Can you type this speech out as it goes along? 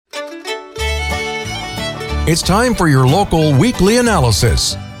It's time for your local weekly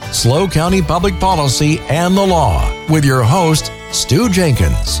analysis. SLO County Public Policy and the Law with your host, Stu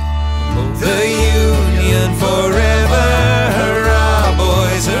Jenkins. The Union forever, hurrah,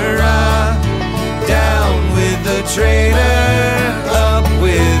 boys, hurrah. Down with the traitor, up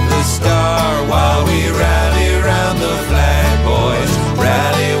with the star. While we rally round the flag, boys,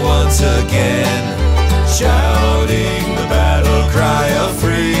 rally once again, shouting the battle cry of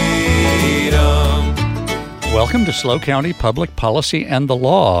freedom. Welcome to SLO County Public Policy and the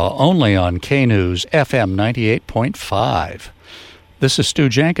Law, only on K-News FM 98.5. This is Stu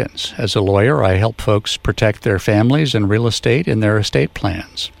Jenkins. As a lawyer, I help folks protect their families and real estate in their estate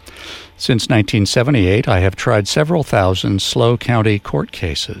plans. Since 1978, I have tried several thousand SLO County court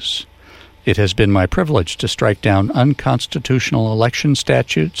cases. It has been my privilege to strike down unconstitutional election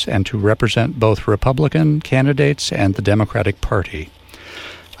statutes and to represent both Republican candidates and the Democratic Party.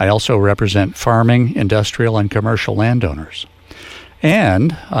 I also represent farming, industrial, and commercial landowners.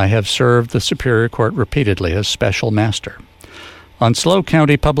 And I have served the Superior Court repeatedly as special master. On SLO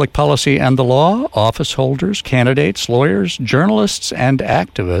County Public Policy and the Law, office holders, candidates, lawyers, journalists, and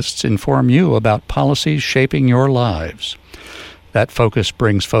activists inform you about policies shaping your lives. That focus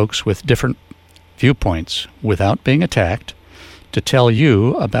brings folks with different viewpoints, without being attacked, to tell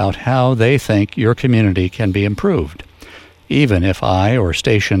you about how they think your community can be improved, even if I or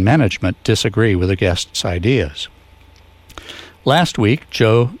station management disagree with a guest's ideas. Last week,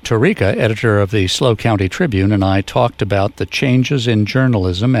 Joe Tarica, editor of the SLO County Tribune, and I talked about the changes in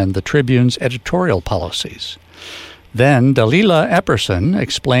journalism and the Tribune's editorial policies. Then Dalila Epperson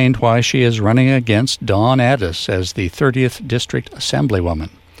explained why she is running against Dawn Addis as the 30th District Assemblywoman.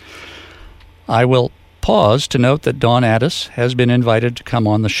 I will pause to note that Dawn Addis has been invited to come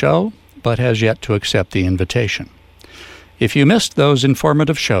on the show, but has yet to accept the invitation. If you missed those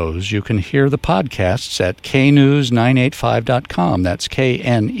informative shows, you can hear the podcasts at knews985.com. That's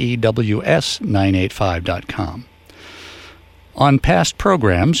KNEWS985.com. On past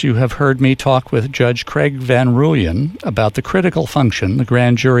programs, you have heard me talk with Judge Craig Van Rooyen about the critical function the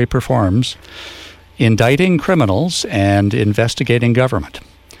grand jury performs, indicting criminals and investigating government.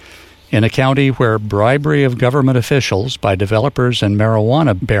 In a county where bribery of government officials by developers and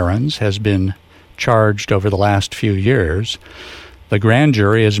marijuana barons has been charged over the last few years, the grand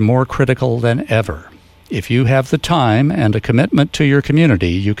jury is more critical than ever. If you have the time and a commitment to your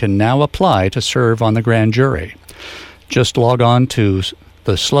community, you can now apply to serve on the grand jury. Just log on to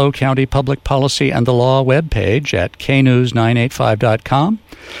the SLO County Public Policy and the Law webpage at knews985.com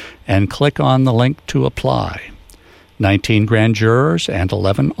and click on the link to apply. 19 grand jurors and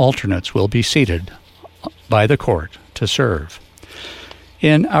 11 alternates will be seated by the court to serve.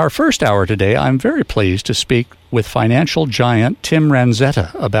 In our first hour today, I'm very pleased to speak with financial giant Tim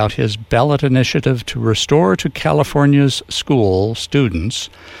Ranzetta about his ballot initiative to restore to California's school students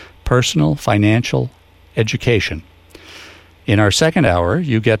personal financial education. In our second hour,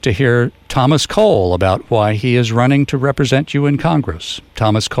 you get to hear Thomas Cole about why he is running to represent you in Congress.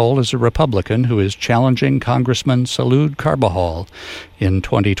 Thomas Cole is a Republican who is challenging Congressman Salud Carbajal in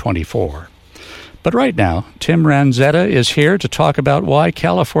 2024. But right now, Tim Ranzetta is here to talk about why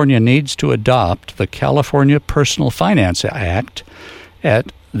California needs to adopt the California Personal Finance Act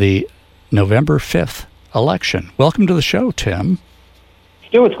at the November 5th election. Welcome to the show, Tim.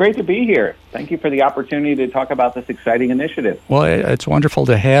 Stu, it's great to be here. Thank you for the opportunity to talk about this exciting initiative. Well, it's wonderful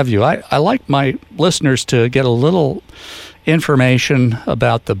to have you. I like my listeners to get a little information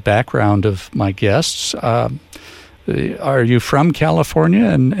about the background of my guests. Are you from California,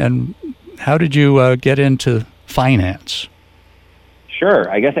 and how did you get into finance?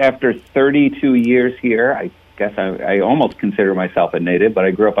 Sure. I guess after 32 years here, I guess I almost consider myself a native, but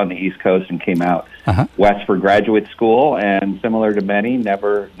I grew up on the East Coast and came out west for graduate school, and similar to many,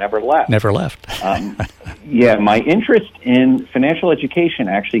 never left. Never left. Yeah, my interest in financial education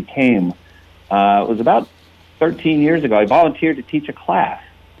actually came, it was about 13 years ago. I volunteered to teach a class.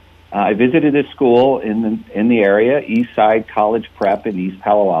 I visited a school in the area, East Side College Prep in East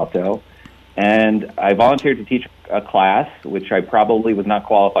Palo Alto, and I volunteered to teach a class, which I probably was not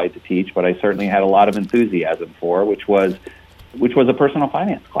qualified to teach, but I certainly had a lot of enthusiasm for, which was a personal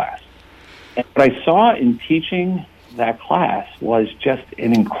finance class. And what I saw in teaching that class was just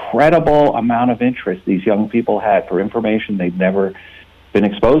an incredible amount of interest these young people had for information they'd never been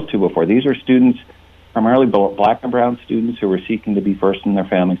exposed to before. These are students, primarily black and brown students, who were seeking to be first in their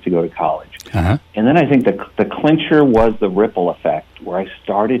families to go to college. And then I think the clincher was the ripple effect, where I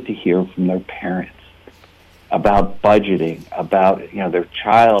started to hear from their parents about budgeting, about, their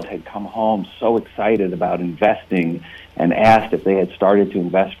child had come home so excited about investing and asked if they had started to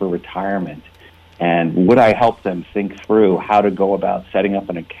invest for retirement. And would I help them think through how to go about setting up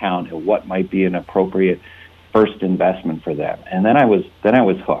an account and what might be an appropriate first investment for them? And then I was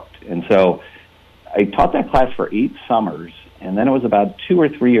hooked. And so I taught that class for 8 summers, and then it was about 2 or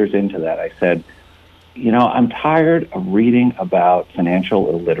 3 years into that, I said, I'm tired of reading about financial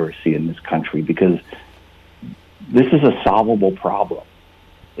illiteracy in this country because this is a solvable problem.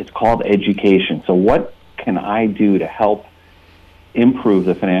 It's called education. So what can I do to help improve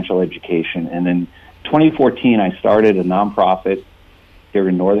the financial education? And in 2014, I started a nonprofit here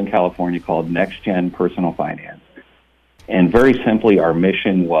in Northern California called Next Gen Personal Finance. And very simply, our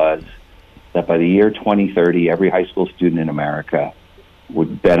mission was that by the year 2030, every high school student in America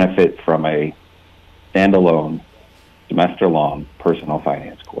would benefit from a standalone, semester-long personal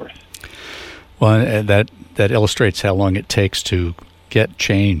finance course. Well, that illustrates how long it takes to get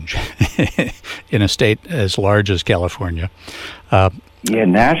change in a state as large as California.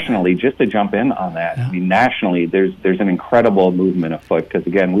 Nationally, just to jump in on that, I mean, nationally, there's an incredible movement afoot because,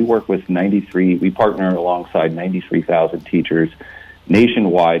 again, we work with we partner alongside 93,000 teachers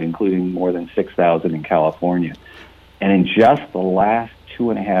nationwide, including more than 6,000 in California. And in just the last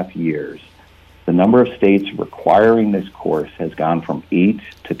 2.5 years, the number of states requiring this course has gone from 8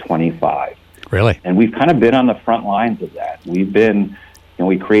 to 25. Really? And we've kind of been on the front lines of that.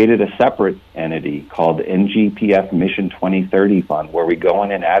 We created a separate entity called the NGPF Mission 2030 Fund, where we go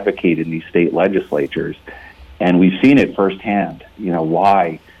in and advocate in these state legislatures. And we've seen it firsthand,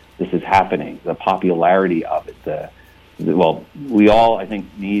 why this is happening, the popularity of it. We all, I think,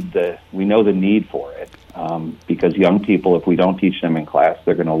 we know the need for it because young people, if we don't teach them in class,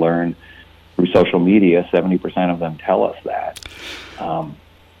 they're going to learn through social media. 70% of them tell us that.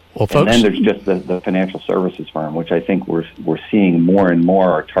 Well, folks, and then there's just the financial services firm, which I think we're seeing more and more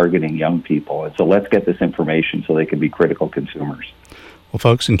are targeting young people. And so let's get this information so they can be critical consumers. Well,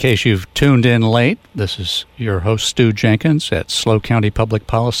 folks, in case you've tuned in late, this is your host, Stu Jenkins, at SLO County Public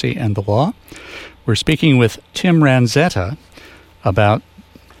Policy and the Law. We're speaking with Tim Ranzetta about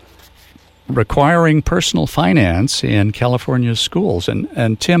requiring personal finance in California's schools.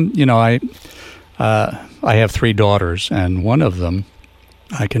 And Tim, I have 3 daughters, and one of them,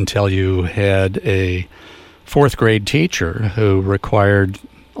 I can tell you, had a 4th grade teacher who required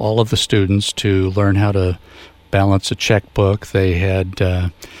all of the students to learn how to balance a checkbook. They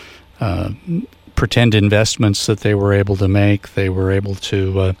had pretend investments that they were able to make. They were able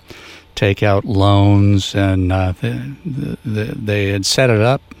to take out loans, and they had set it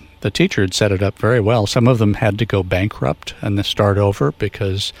up. The teacher had set it up very well. Some of them had to go bankrupt and then start over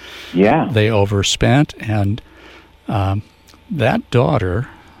because they overspent. And that daughter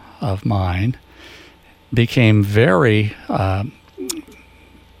of mine became very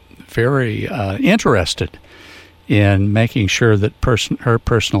interested in making sure that her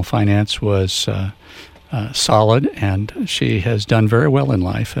personal finance was solid, and she has done very well in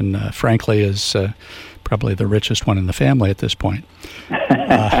life, and frankly is probably the richest one in the family at this point.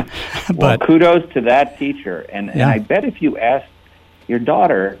 Well, kudos to that teacher. And I bet if you ask your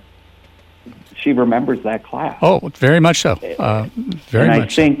daughter, she remembers that class. Oh, very much so. I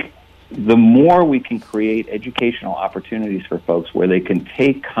think the more we can create educational opportunities for folks where they can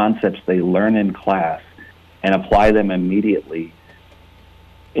take concepts they learn in class and apply them immediately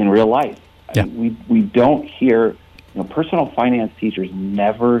in real life. Yeah. We don't hear, personal finance teachers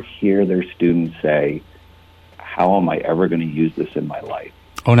never hear their students say, how am I ever going to use this in my life?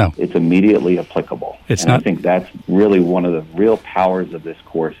 Oh, no. It's immediately applicable. I think that's really one of the real powers of this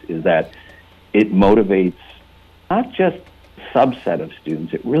course is that it motivates not just a subset of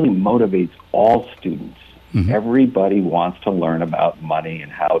students, it really motivates all students. Mm-hmm. Everybody wants to learn about money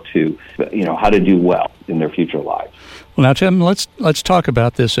and how to do well in their future lives. Well, now, Tim, let's talk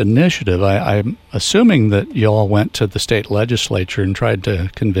about this initiative. I'm assuming that you all went to the state legislature and tried to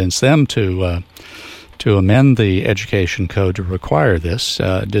convince them to amend the education code to require this.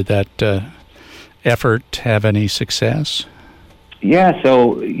 Did that effort have any success? Yeah,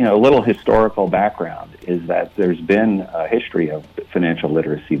 so, a little historical background is that there's been a history of financial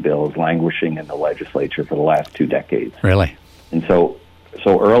literacy bills languishing in the legislature for the last 2 decades. Really? And so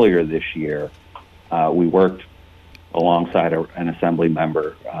earlier this year, we worked alongside an assembly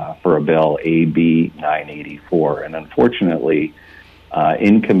member for a bill, AB 984. And unfortunately,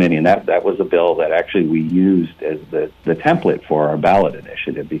 in committee, and that was a bill that actually we used as the template for our ballot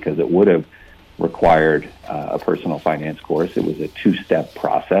initiative because it would have required a personal finance course. It was a 2-step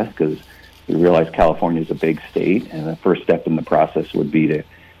process because we realized California is a big state, and the first step in the process would be to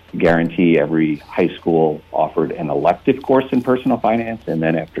guarantee every high school offered an elective course in personal finance, and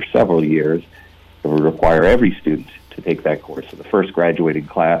then after several years, it would require every student to take that course. So the first graduating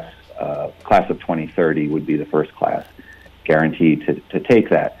class class of 2030 would be the first class guaranteed to take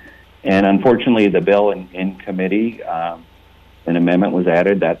that. And unfortunately, the bill in committee, an amendment was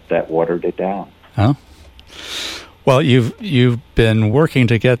added that watered it down. Oh. Well, you've been working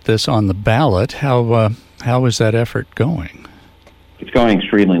to get this on the ballot. How is that effort going? It's going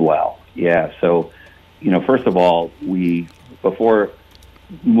extremely well. Yeah. So, first of all, before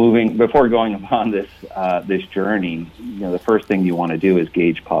going upon this journey, the first thing you want to do is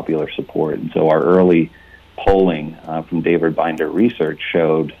gauge popular support. And so our early polling from David Binder Research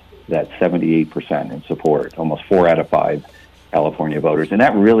showed that 78% in support, almost 4 out of 5 California voters, and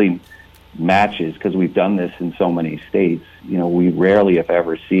that really matches, because we've done this in so many states, we rarely, if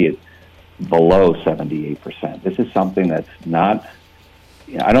ever, see it below 78%. This is something that's not,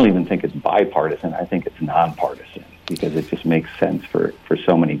 I don't even think it's bipartisan. I think it's nonpartisan, because it just makes sense for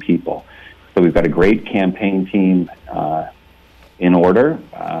so many people. So we've got a great campaign team in order,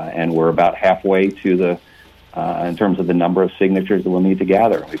 and we're about halfway to in terms of the number of signatures that we'll need to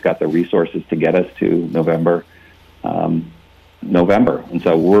gather. We've got the resources to get us to November. And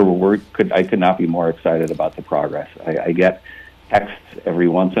so I could not be more excited about the progress. I get texts every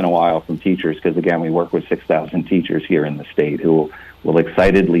once in a while from teachers, because again, we work with 6,000 teachers here in the state, who will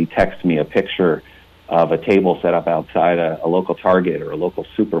excitedly text me a picture of a table set up outside a local Target or a local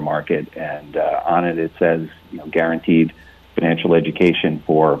supermarket, and on it says, guaranteed financial education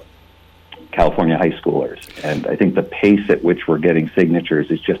for California high schoolers. And I think the pace at which we're getting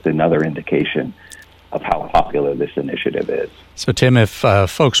signatures is just another indication of how popular this initiative is. So, Tim, if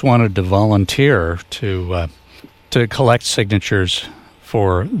folks wanted to volunteer to collect signatures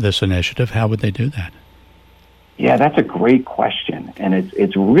for this initiative, how would they do that? Yeah, that's a great question, and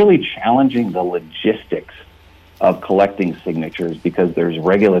it's really challenging the logistics of collecting signatures, because there's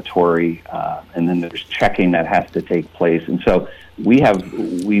regulatory and then there's checking that has to take place. And so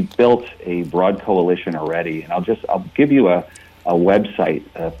we've built a broad coalition already, and I'll give you a website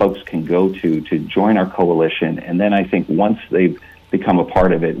folks can go to join our coalition, and then I think once they've become a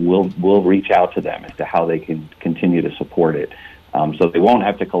part of it, we'll reach out to them as to how they can continue to support it. So they won't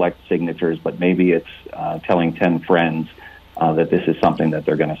have to collect signatures, but maybe it's telling 10 friends that this is something that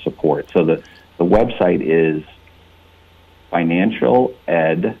they're going to support. So the website is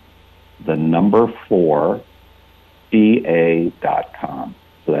financialed4ca.com.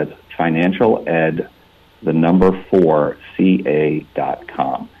 So that's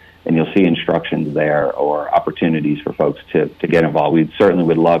financialed4ca.com. And you'll see instructions there, or opportunities for folks to get involved. We certainly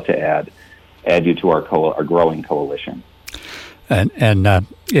would love to add you to our growing coalition. And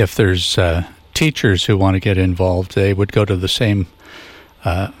if there's teachers who want to get involved, they would go to the same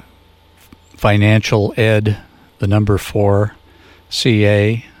financial ed,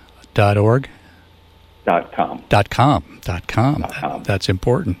 4ca.org? .com. That's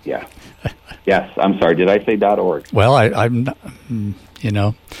important. Yeah. Yes. I'm sorry. Did I say .org? Well, I'm not,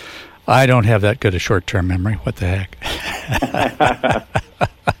 I don't have that good a short-term memory. What the heck?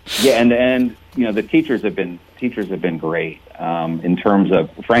 Yeah, and the teachers have been great in terms of,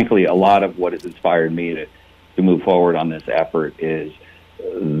 frankly, a lot of what has inspired me to move forward on this effort is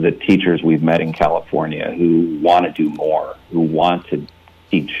the teachers we've met in California who want to do more, who want to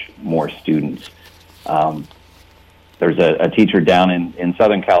teach more students. There's a teacher down in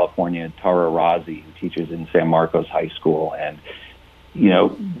Southern California, Tara Razi, who teaches in San Marcos High School, and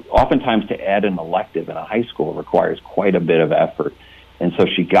oftentimes to add an elective in a high school requires quite a bit of effort. And so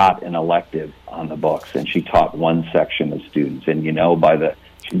she got an elective on the books, and she taught one section of students. And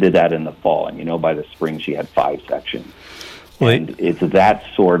she did that in the fall, and by the spring she had 5 sections. And it's that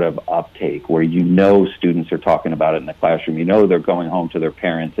sort of uptake where students are talking about it in the classroom. They're going home to their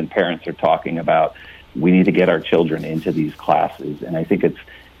parents, and parents are talking about, we need to get our children into these classes. And I think it's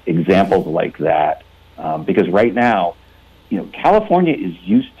examples like that, because right now, California is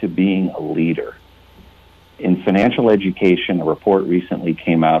used to being a leader. In financial education, a report recently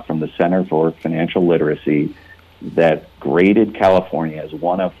came out from the Center for Financial Literacy that graded California as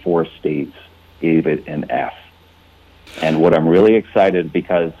one of 4 states, gave it an F. And what I'm really excited,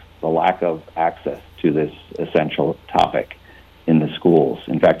 because the lack of access to this essential topic in the schools.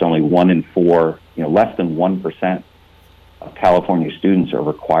 In fact, only 1 in 4, less than 1% of California students are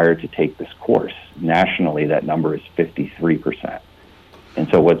required to take this course. Nationally, that number is 53%. And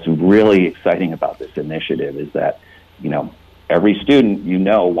so what's really exciting about this initiative is that, every student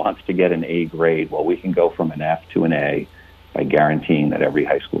wants to get an A grade. Well, we can go from an F to an A by guaranteeing that every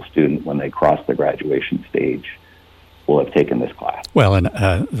high school student, when they cross the graduation stage, will have taken this class. Well, and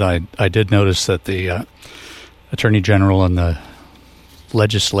I did notice that the Attorney General and the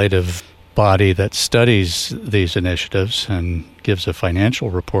legislative body that studies these initiatives and gives a financial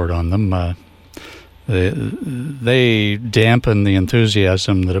report on them, they dampen the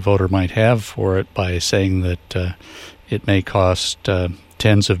enthusiasm that a voter might have for it by saying that it may cost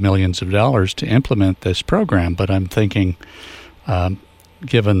tens of millions of dollars to implement this program. But I'm thinking,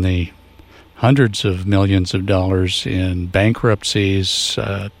 given the hundreds of millions of dollars in bankruptcies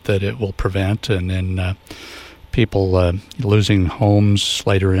that it will prevent, and then people losing homes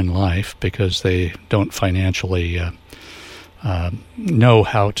later in life because they don't financially know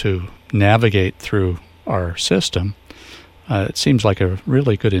how to navigate through our system, it seems like a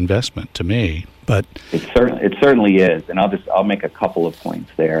really good investment to me. But it certainly is, and I'll make a couple of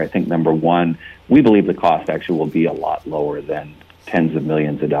points there. I think number one, we believe the cost actually will be a lot lower than tens of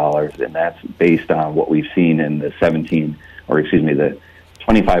millions of dollars, and that's based on what we've seen in the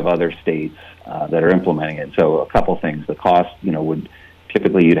 25 other states that are implementing it. So a couple things. The cost, would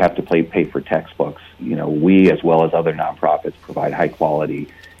typically you'd have to pay for textbooks. We, as well as other nonprofits, provide high quality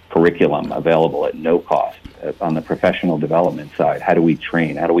curriculum available at no cost. On the professional development side, how do we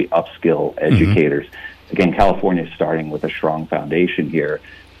train? How do we upskill educators? Mm-hmm. Again, California is starting with a strong foundation here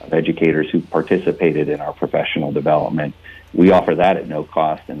of educators who participated in our professional development. We offer that at no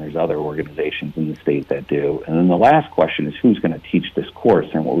cost, and there's other organizations in the state that do. And then the last question is who's going to teach this course?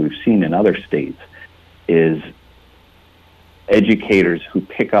 And what we've seen in other states is educators who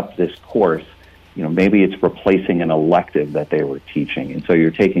pick up this course, maybe it's replacing an elective that they were teaching. And so you're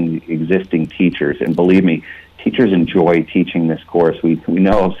taking existing teachers, and believe me, teachers enjoy teaching this course. We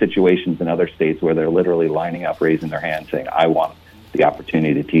know of situations in other states where they're literally lining up, raising their hand, saying, I want the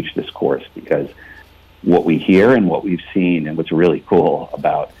opportunity to teach this course, because what we hear and what we've seen and what's really cool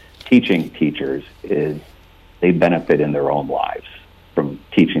about teaching teachers is they benefit in their own lives from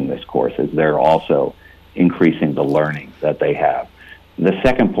teaching this course, as they're also increasing the learning that they have. The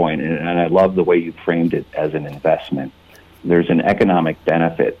second point, and I love the way you framed it as an investment, there's an economic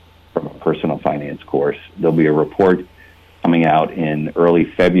benefit from a personal finance course. There'll be a report coming out in early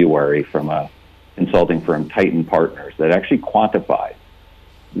February from a consulting firm, Titan Partners, that actually quantifies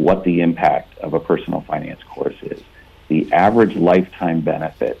what the impact of a personal finance course is. The average lifetime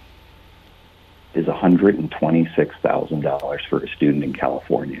benefit is $126,000 for a student in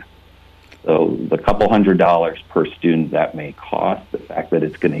California. So the couple $100 per student that may cost, the fact that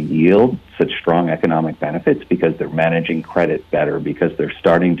it's going to yield such strong economic benefits because they're managing credit better, because they're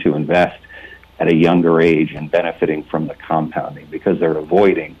starting to invest at a younger age and benefiting from the compounding, because they're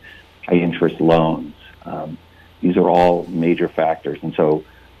avoiding high-interest loans. These are all major factors. And so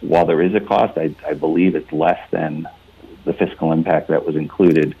while there is a cost, I believe it's less than the fiscal impact that was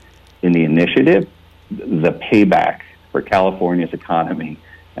included in the initiative. The payback for California's economy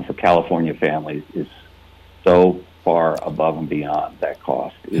and for California families is so far above and beyond that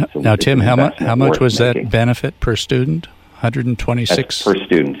cost. Now, Tim, how much was that benefit per student? That's per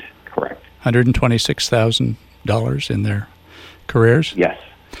student, correct. $126,000 in their careers? Yes.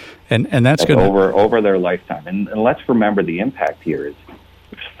 And that's going to over their lifetime. And let's remember the impact here is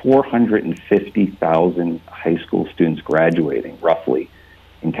there's 450,000 high school students graduating roughly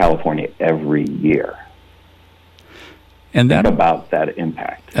in California every year. And think about that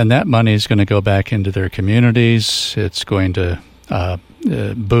impact. And that money is going to go back into their communities. It's going to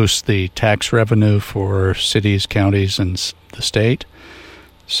boost the tax revenue for cities, counties, and the state.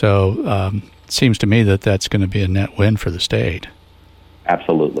 So it seems to me that that's going to be a net win for the state.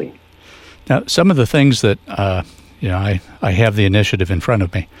 Absolutely. Now, some of the things that, I have the initiative in front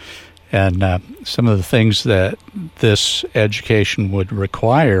of me, and some of the things that this education would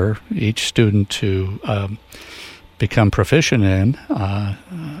require each student to become proficient in,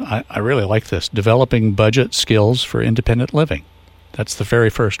 I really like this. Developing budget skills for independent living. That's the very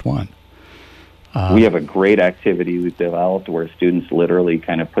first one. We have a great activity we've developed where students literally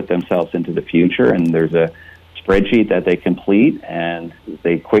kind of put themselves into the future, and there's a spreadsheet that they complete, and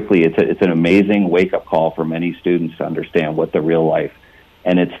they quickly, it's an amazing wake-up call for many students to understand what the real life,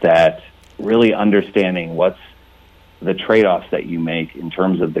 and it's that really understanding what's the trade-offs that you make in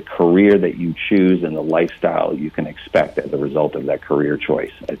terms of the career that you choose and the lifestyle you can expect as a result of that career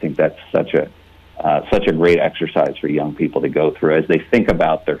choice. I think that's such a great exercise for young people to go through as they think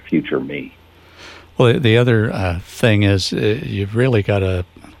about their future me. Well, the other thing is you've really got a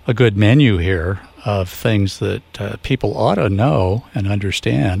good menu here of things that people ought to know and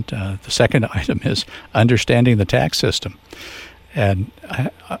understand. The second item is understanding the tax system. And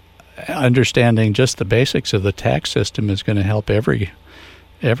understanding just the basics of the tax system is going to help every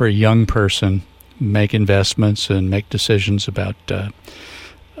young person make investments and make decisions about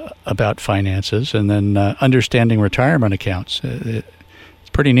finances. And then understanding retirement accounts. It's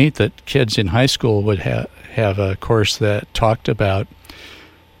pretty neat that kids in high school would have a course that talked about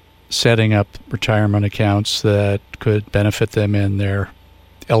setting up retirement accounts that could benefit them in their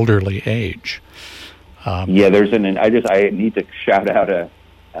elderly age. I need to shout out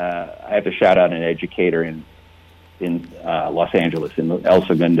I have to shout out an educator in Los Angeles, in El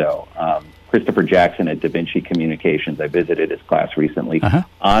Segundo, Christopher Jackson at Da Vinci Communications. I visited his class recently.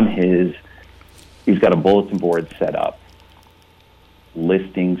 He's got a bulletin board set up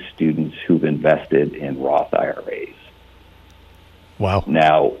listing students who've invested in Roth IRAs. Wow.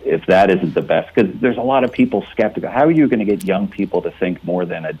 Now, if that isn't the best, because there's a lot of people skeptical. How are you going to get young people to think more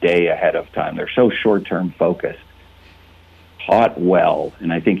than a day ahead of time? They're so short-term focused. Taught well,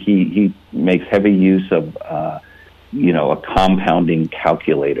 and I think he makes heavy use of a compounding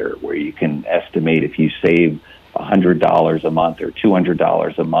calculator where you can estimate if you save $100 a month or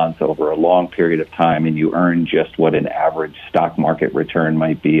 $200 a month over a long period of time, and you earn just what an average stock market return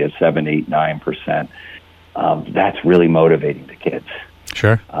might be at 7, 8, 9%. That's really motivating to kids.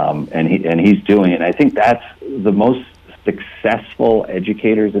 Sure. And he's doing it. And I think that's the most successful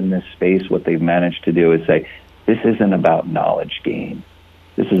educators in this space. What they've managed to do is say, this isn't about knowledge gain.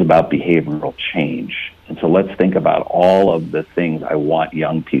 This is about behavioral change. And so let's think about all of the things I want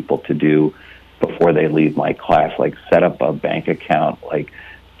young people to do before they leave my class, like set up a bank account, like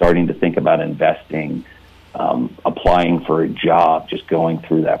starting to think about investing, applying for a job, just going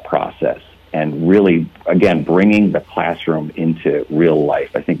through that process. And really, again, bringing the classroom into real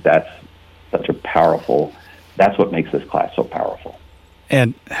life. I think that's that's what makes this class so powerful.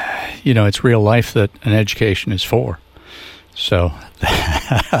 And, it's real life that an education is for. So.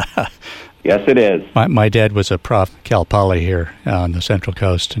 Yes, it is. My dad was a prof at Cal Poly here on the Central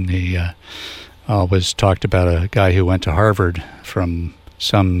Coast, and he always talked about a guy who went to Harvard from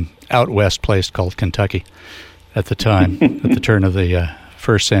some out west place called Kentucky at the time, at the turn of the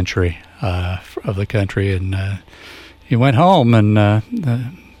first century of the country. And he went home, and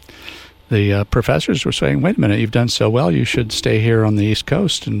the professors were saying, wait a minute, you've done so well, you should stay here on the East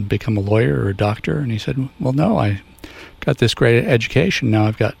Coast and become a lawyer or a doctor. And he said, well, no, I got this great education. Now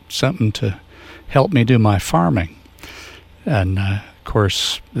I've got something to help me do my farming. And, of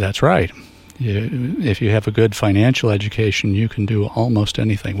course, that's right. If you have a good financial education, you can do almost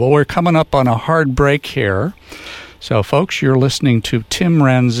anything. Well, we're coming up on a hard break here. So, folks, you're listening to Tim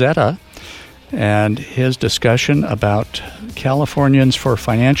Ranzetta and his discussion about Californians for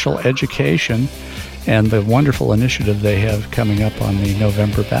Financial Education and the wonderful initiative they have coming up on the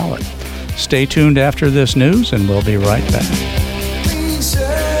November ballot. Stay tuned after this news, and we'll be right back.